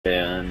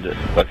and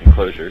fucking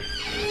closure.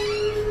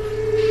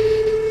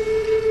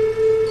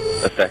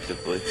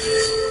 Effectively.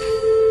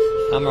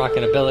 I'm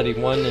rocking ability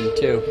 1 and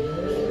 2.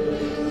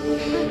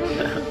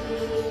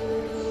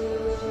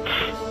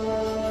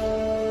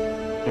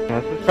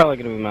 This is probably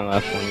gonna be my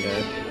last one,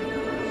 guys.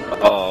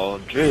 Oh,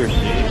 Jersey.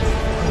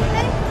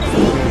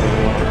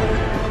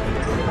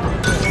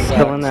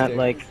 Still in that,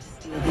 like,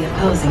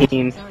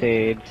 team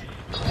stage.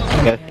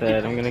 Like I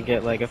said, I'm gonna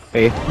get, like, a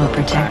face. While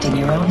protecting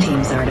your own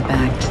team's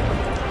artifact.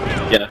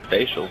 Get a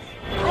facial.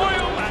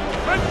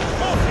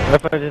 What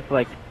if I just,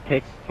 like,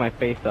 take my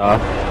face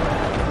off?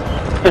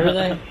 Where are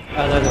they?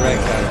 Oh, they're the red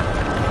guy.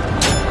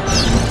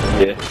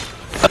 Yeah.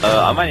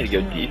 I might need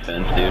to go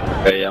defense, dude.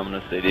 Okay, yeah, I'm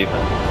gonna say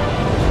defense.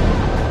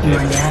 You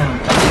are now a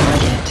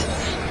target.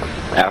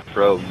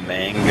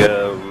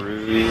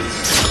 Afromangauria.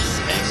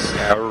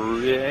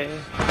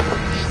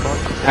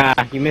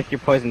 Ah, you missed your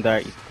poison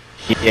dart,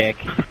 you dick.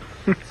 Oh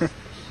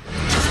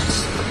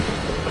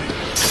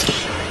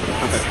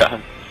my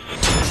god.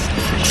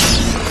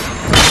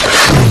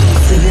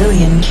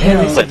 Civilian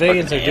kill. These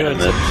civilians are doing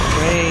some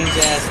strange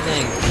ass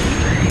things.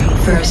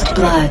 First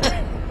blood.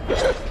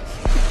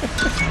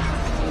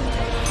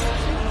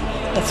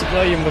 That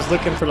civilian was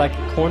looking for like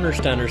a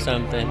cornerstone or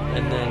something,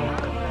 and then...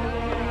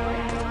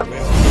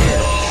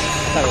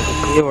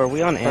 Yo, are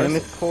we on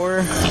Animus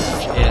Core?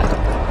 Yeah.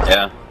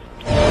 Yeah.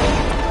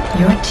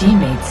 Your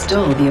teammate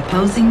stole the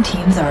opposing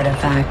team's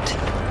artifact.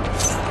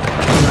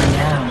 You are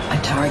now a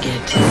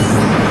target.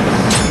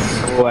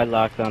 Oh, I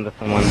locked onto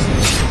someone.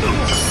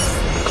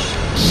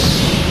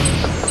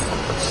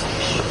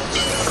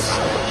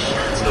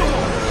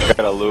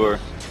 Got a lure.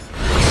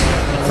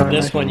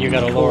 This one you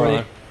got a lure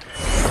on.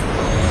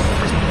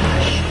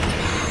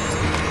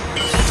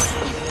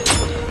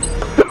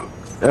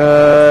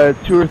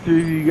 Two or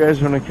three of you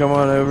guys want to come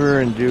on over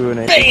and do an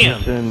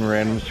 8-person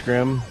random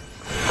scrim? Do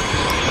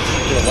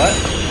a what?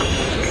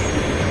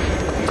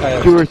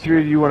 Two or three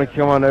of you want to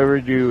come on over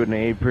and do an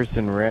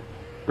 8-person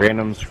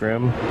random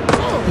scrim?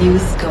 You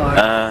score.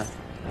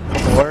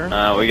 Four?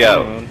 We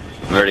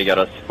already got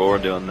us 4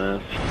 doing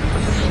this.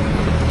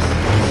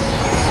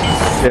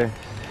 Okay.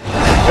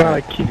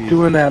 Gotta keep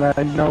doing that,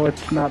 I know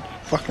it's not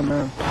fucking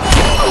them.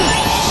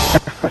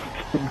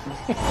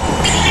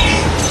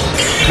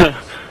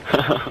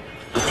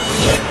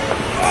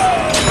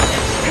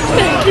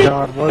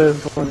 God, what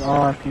is going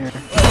on here?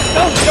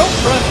 Don't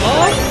run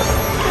off!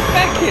 Get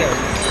back here!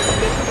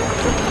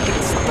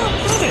 Stop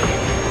running!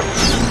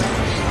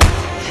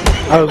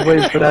 I was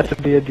waiting for that to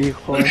be a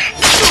decoy.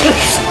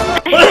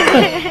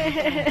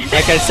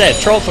 Like I said,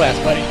 troll class,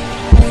 buddy.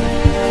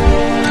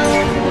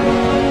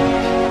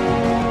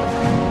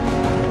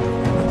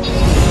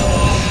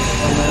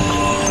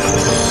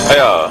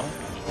 Hiya!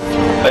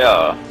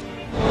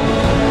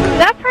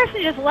 That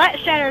person just let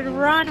Shattered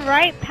run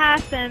right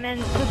past them and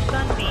just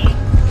stunned me.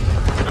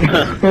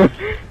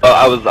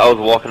 I was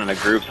walking in a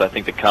group, so I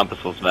think the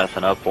compass was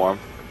messing up for him.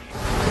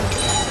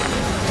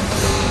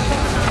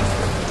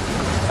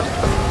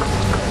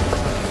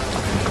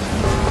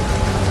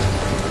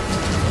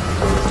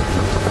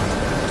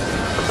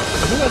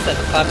 Who was that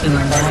popped in You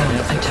the are party?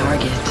 now a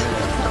target.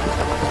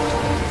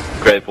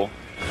 Grateful.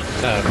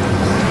 Mine.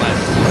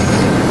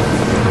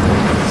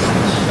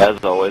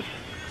 As always.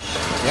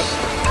 Yep.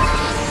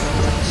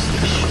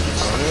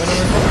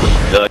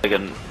 Feel like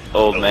an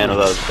old man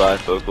without his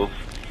bifocals.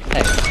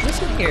 Hey,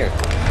 listen here.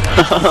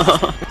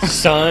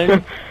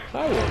 Son,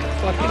 I will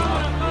fucking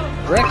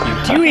wreck you.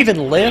 Do you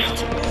even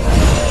lift?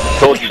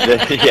 Told you,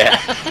 Jesse. Yeah,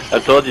 I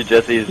told you,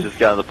 Jesse has just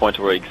gotten to the point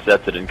where he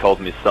accepted and calls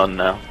me son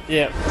now.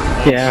 Yeah.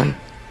 Yeah.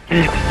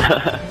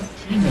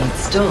 Teammate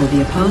stole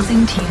the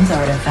opposing team's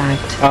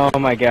artifact. Oh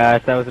my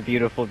gosh, that was a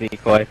beautiful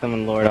decoy.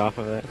 Someone lured off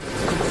of it.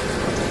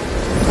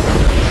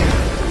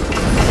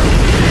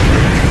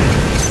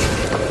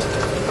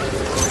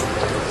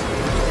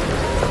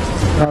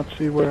 Not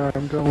see where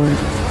I'm going.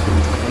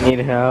 I need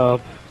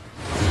help.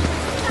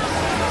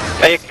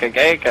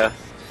 Geika,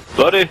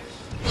 buddy.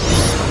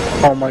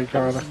 Oh my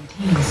god.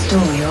 Team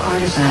stole your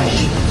artifact.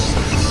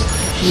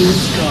 You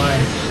score.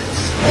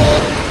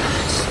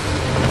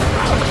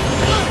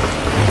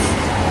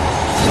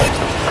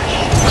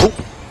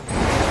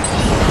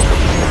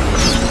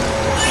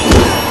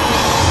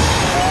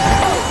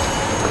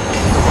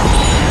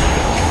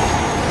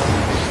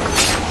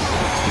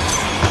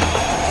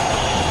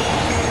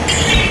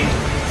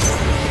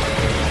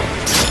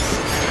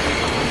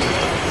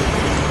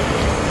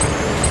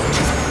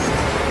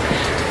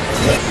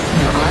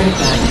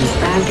 Artifact is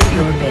back at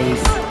your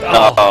base.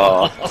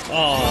 Oh.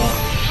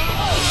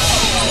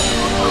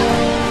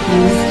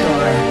 You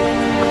score.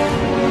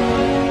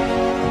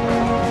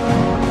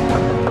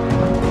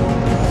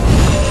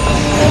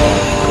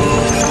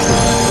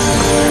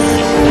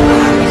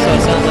 So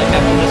it sounds like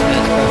after this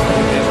match, Preston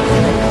will be able to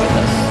work with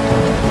us.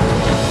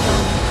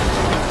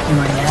 You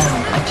are now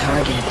a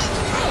target.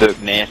 Took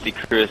Nasty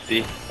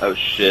Christy. Oh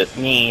shit.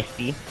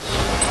 Nasty.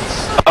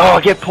 Oh,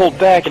 I get pulled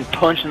back and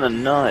punched in the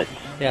nuts.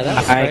 Yeah, that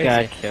was I crazy.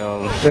 got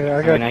killed. Yeah,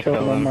 I got I killed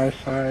killed on him. my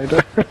side.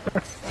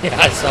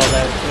 Yeah, I saw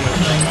that.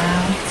 You are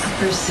now a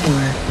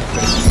pursuer.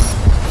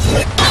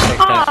 Take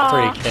that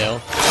free kill.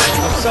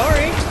 I'm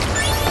sorry.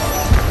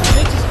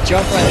 They just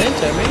jump right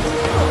into me.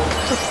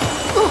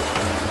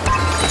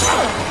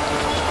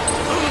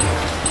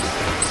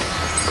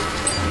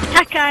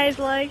 That guy's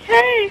like,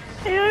 hey,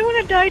 I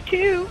want to die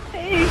too.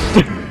 Hey.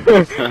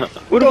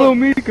 What about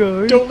me,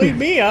 guys? Don't leave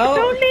me out.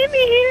 Don't leave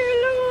me here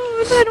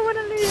alone. I don't want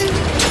to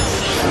live.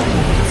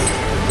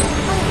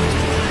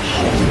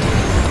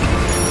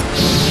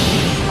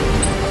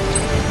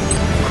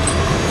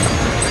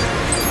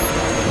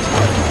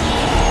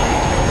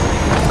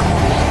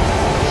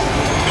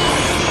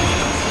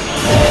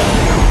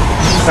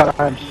 God,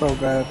 I'm so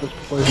bad at this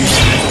poison.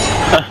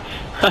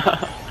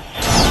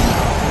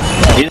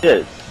 You need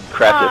to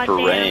craft it for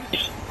damn.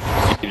 range.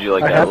 Gives you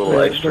like I that have little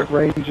the extra.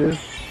 ranges.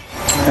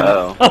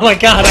 Oh. Oh my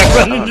god, I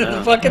run into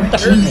the fucking Your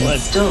third teammate one.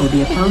 stole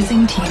the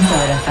opposing team's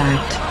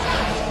artifact.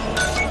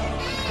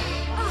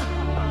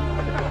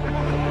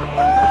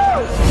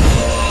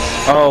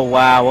 Oh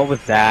wow, what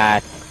was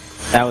that?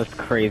 That was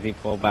crazy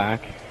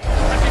pullback.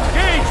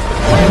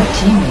 Your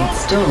teammate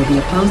stole the I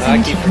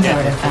opposing keep team's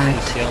forgetting to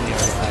artifact. steal the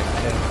artifact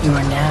too. You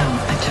are now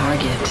a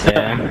target.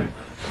 Yeah.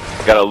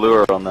 Got a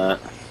lure on that.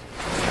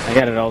 I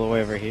got it all the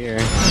way over here.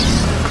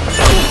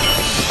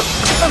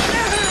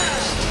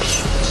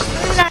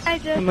 I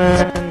just, Come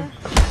on.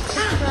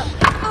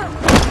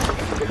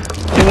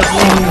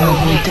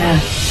 Honorable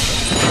death.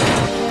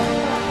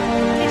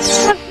 it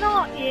was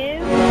not you.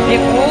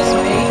 It was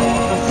me.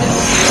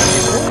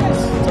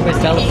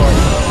 Somebody's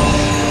teleporting.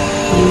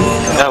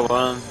 That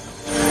one.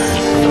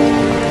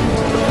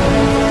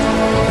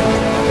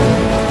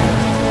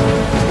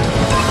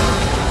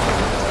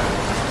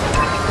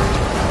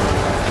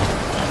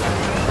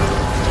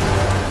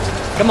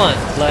 Come on,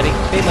 bloody.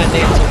 Be my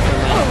dancer for a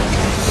minute.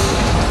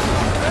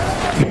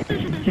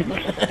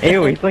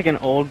 Ew, he's like an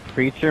old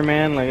preacher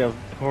man, like a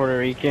Puerto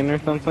Rican or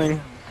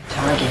something.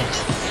 Target.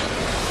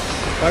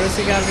 Why does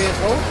he gotta be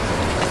old?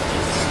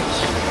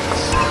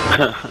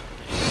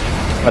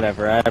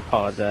 Whatever, I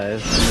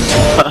apologize.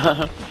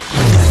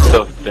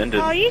 So offended.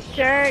 Oh, you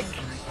jerk.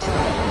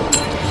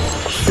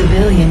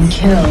 Civilian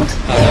killed.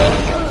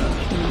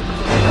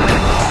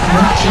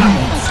 Your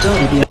teammate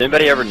stole the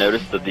Anybody ever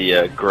notice that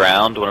the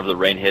ground, whenever the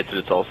rain hits it,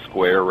 it's all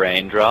square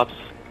raindrops?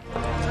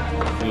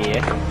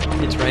 Yeah.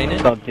 It's raining?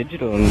 It's all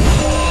digital. Oh,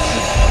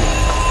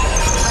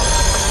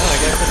 I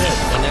guess it is.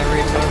 I never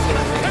even noticed it.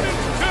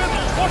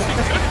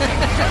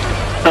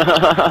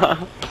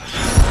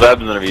 What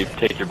happens whenever you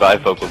take your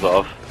bifocals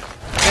off?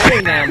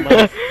 Hey now,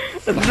 mother.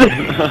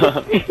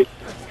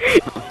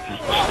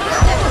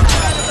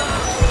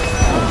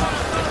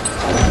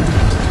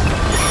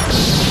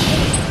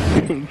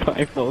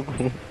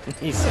 Bifocal.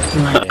 He's so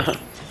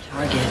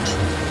target.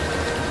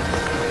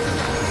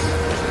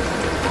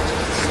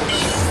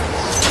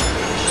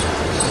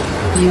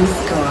 You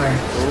score.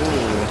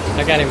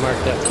 I got him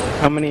marked up.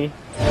 How many?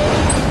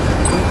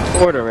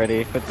 Scored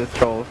already with this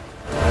troll.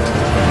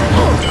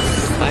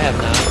 I have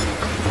not.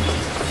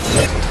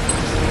 Yes,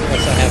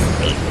 I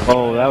have.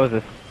 Oh, that was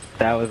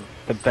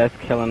the best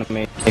kill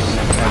animation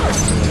I've ever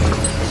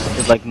seen.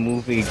 It's like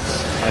movie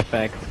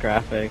FX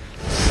graphics.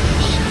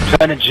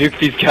 Trying to juke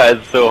these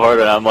guys so hard,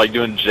 and I'm like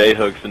doing J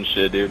hooks and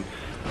shit, dude.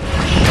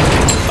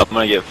 I'm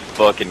gonna get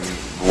fucking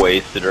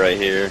wasted right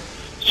here.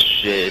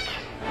 Shit.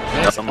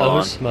 Nice Come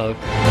on. smoke.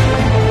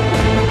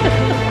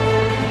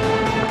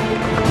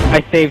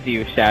 I saved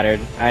you, Shattered.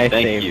 I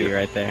Thank saved you. you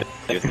right there.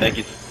 Thank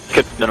you.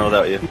 Couldn't have done it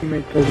without you.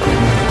 Teammate goes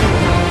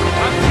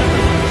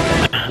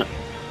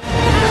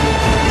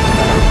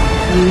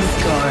You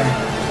score.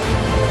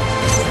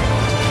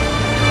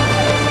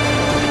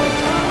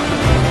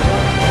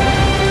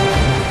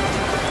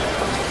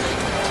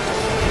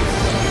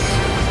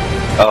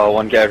 Oh,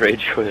 one guy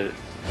rage quit.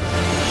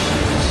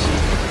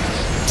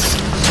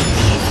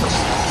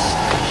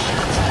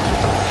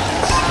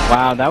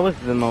 Wow, that was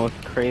the most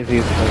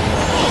craziest thing.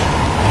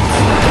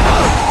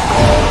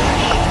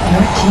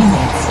 Your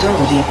teammate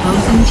stole the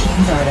opposing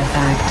team's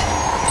artifact.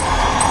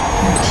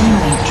 Your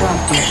teammate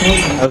dropped the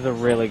opposing. That was a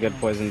really good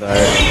poison dart, I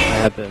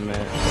have to admit.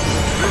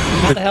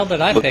 How the hell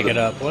did I pick it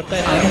up? What the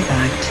hell?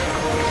 Artifact.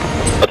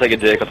 I'll take a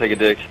dick, I'll take a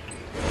dick.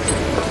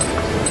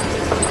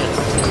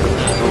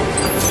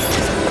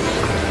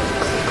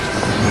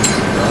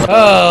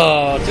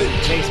 Oh, dude,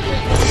 chase me.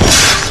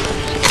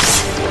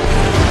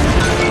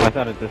 I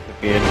thought it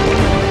disappeared. I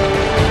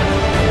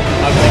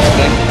was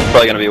expecting. It's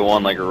probably gonna be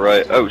one like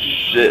right. Oh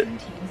shit.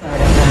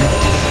 Artifact.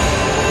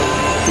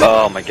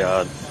 Oh my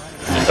god.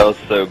 That was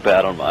so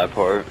bad on my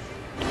part.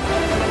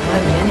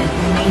 1 minute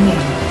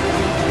remaining.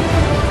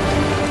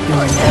 You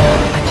are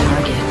now a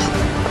target.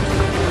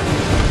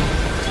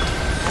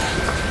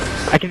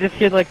 I can just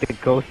hear like the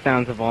ghost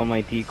sounds of all my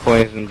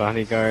decoys and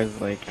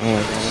bodyguards, like, oh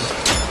my god.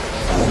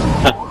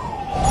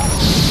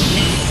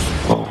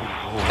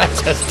 I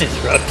just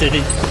disrupted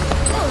it.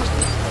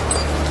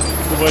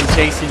 The one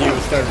chasing you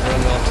started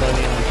running all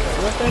funny. And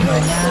what the You are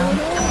hell?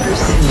 now a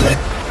pursuer.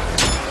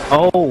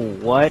 Oh,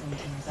 what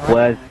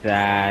was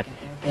that?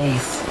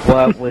 Base.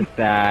 What was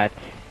that?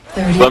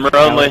 Swimmer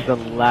That only. was the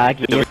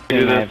laggiest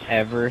thing I've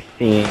ever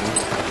seen.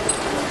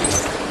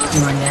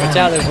 You are now Watch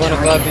out, there's one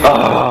above you.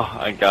 Oh,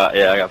 I got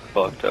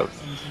fucked up.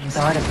 Team's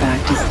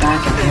artifact is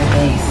back at their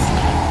base.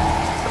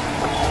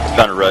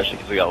 Trying to rush it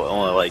because we got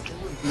only like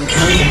The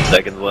opposing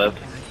seconds left.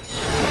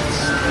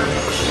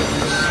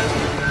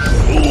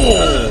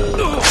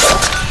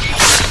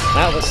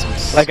 That was some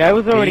Like I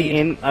was already speed.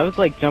 in. I was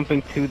like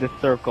jumping to the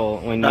circle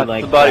when you That's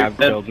like the body grab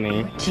dead. killed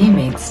me.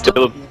 teammates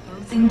stole the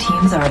opposing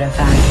team's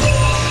artifact.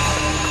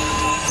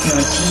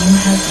 Your team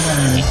has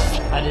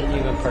won. I didn't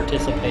even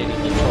participate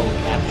in the troll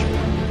capture.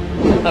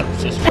 I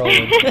was just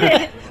trolling.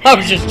 I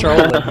was just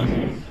trolling.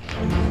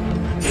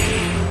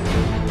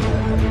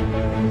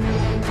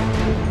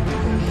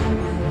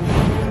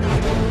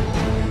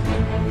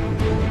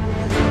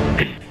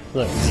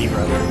 Look, 0.